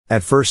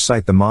At first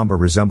sight the Mamba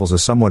resembles a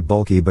somewhat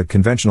bulky but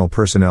conventional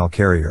personnel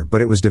carrier, but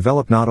it was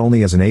developed not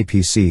only as an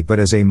APC but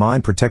as a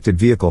mine-protected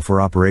vehicle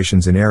for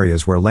operations in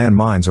areas where land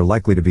mines are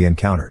likely to be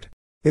encountered.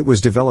 It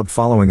was developed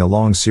following a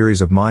long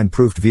series of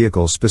mine-proofed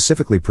vehicles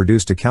specifically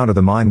produced to counter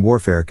the mine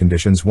warfare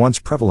conditions once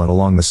prevalent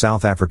along the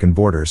South African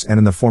borders and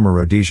in the former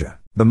Rhodesia.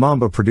 The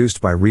Mamba, produced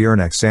by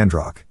Rearnex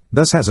Sandrock,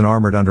 thus has an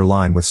armored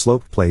underline with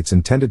sloped plates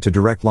intended to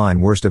direct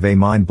line worst of a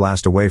mine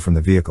blast away from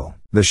the vehicle.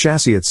 The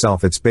chassis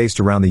itself, it's based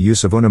around the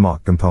use of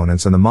Unimog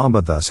components, and the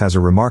Mamba thus has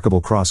a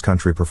remarkable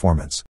cross-country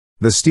performance.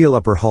 The steel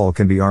upper hull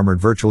can be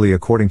armored virtually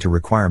according to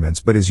requirements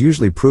but is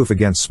usually proof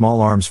against small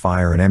arms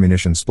fire and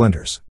ammunition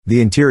splinters. The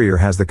interior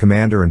has the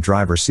commander and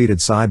driver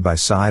seated side by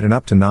side and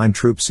up to 9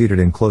 troops seated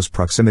in close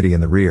proximity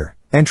in the rear.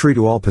 Entry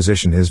to all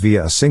position is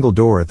via a single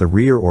door at the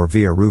rear or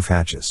via roof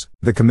hatches.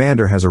 The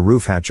commander has a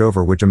roof hatch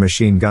over which a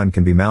machine gun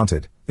can be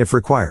mounted, if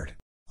required.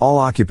 All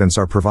occupants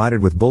are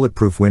provided with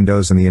bulletproof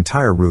windows and the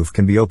entire roof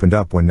can be opened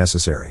up when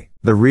necessary.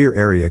 The rear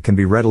area can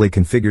be readily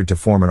configured to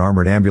form an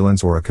armored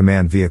ambulance or a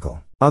command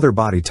vehicle. Other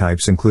body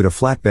types include a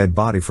flatbed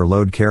body for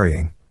load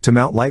carrying, to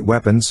mount light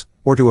weapons,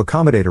 or to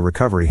accommodate a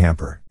recovery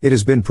hamper. It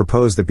has been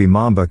proposed that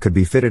Mamba could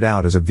be fitted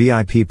out as a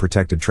VIP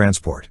protected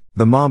transport.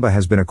 The Mamba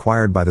has been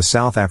acquired by the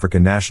South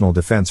African National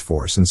Defence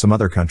Force and some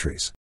other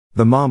countries.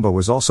 The Mamba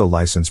was also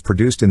licensed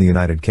produced in the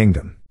United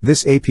Kingdom.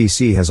 This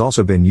APC has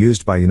also been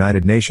used by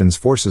United Nations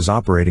forces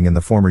operating in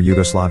the former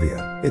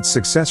Yugoslavia. Its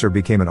successor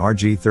became an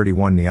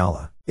RG-31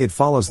 Nyala. It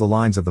follows the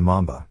lines of the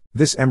Mamba.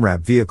 This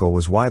MRAP vehicle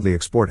was widely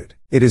exported.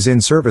 It is in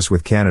service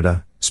with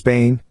Canada,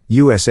 Spain,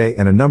 USA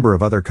and a number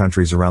of other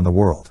countries around the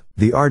world.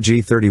 The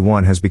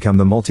RG-31 has become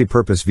the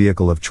multi-purpose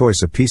vehicle of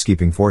choice of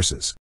peacekeeping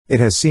forces. It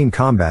has seen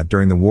combat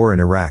during the war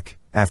in Iraq,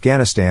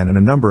 Afghanistan and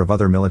a number of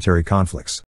other military conflicts.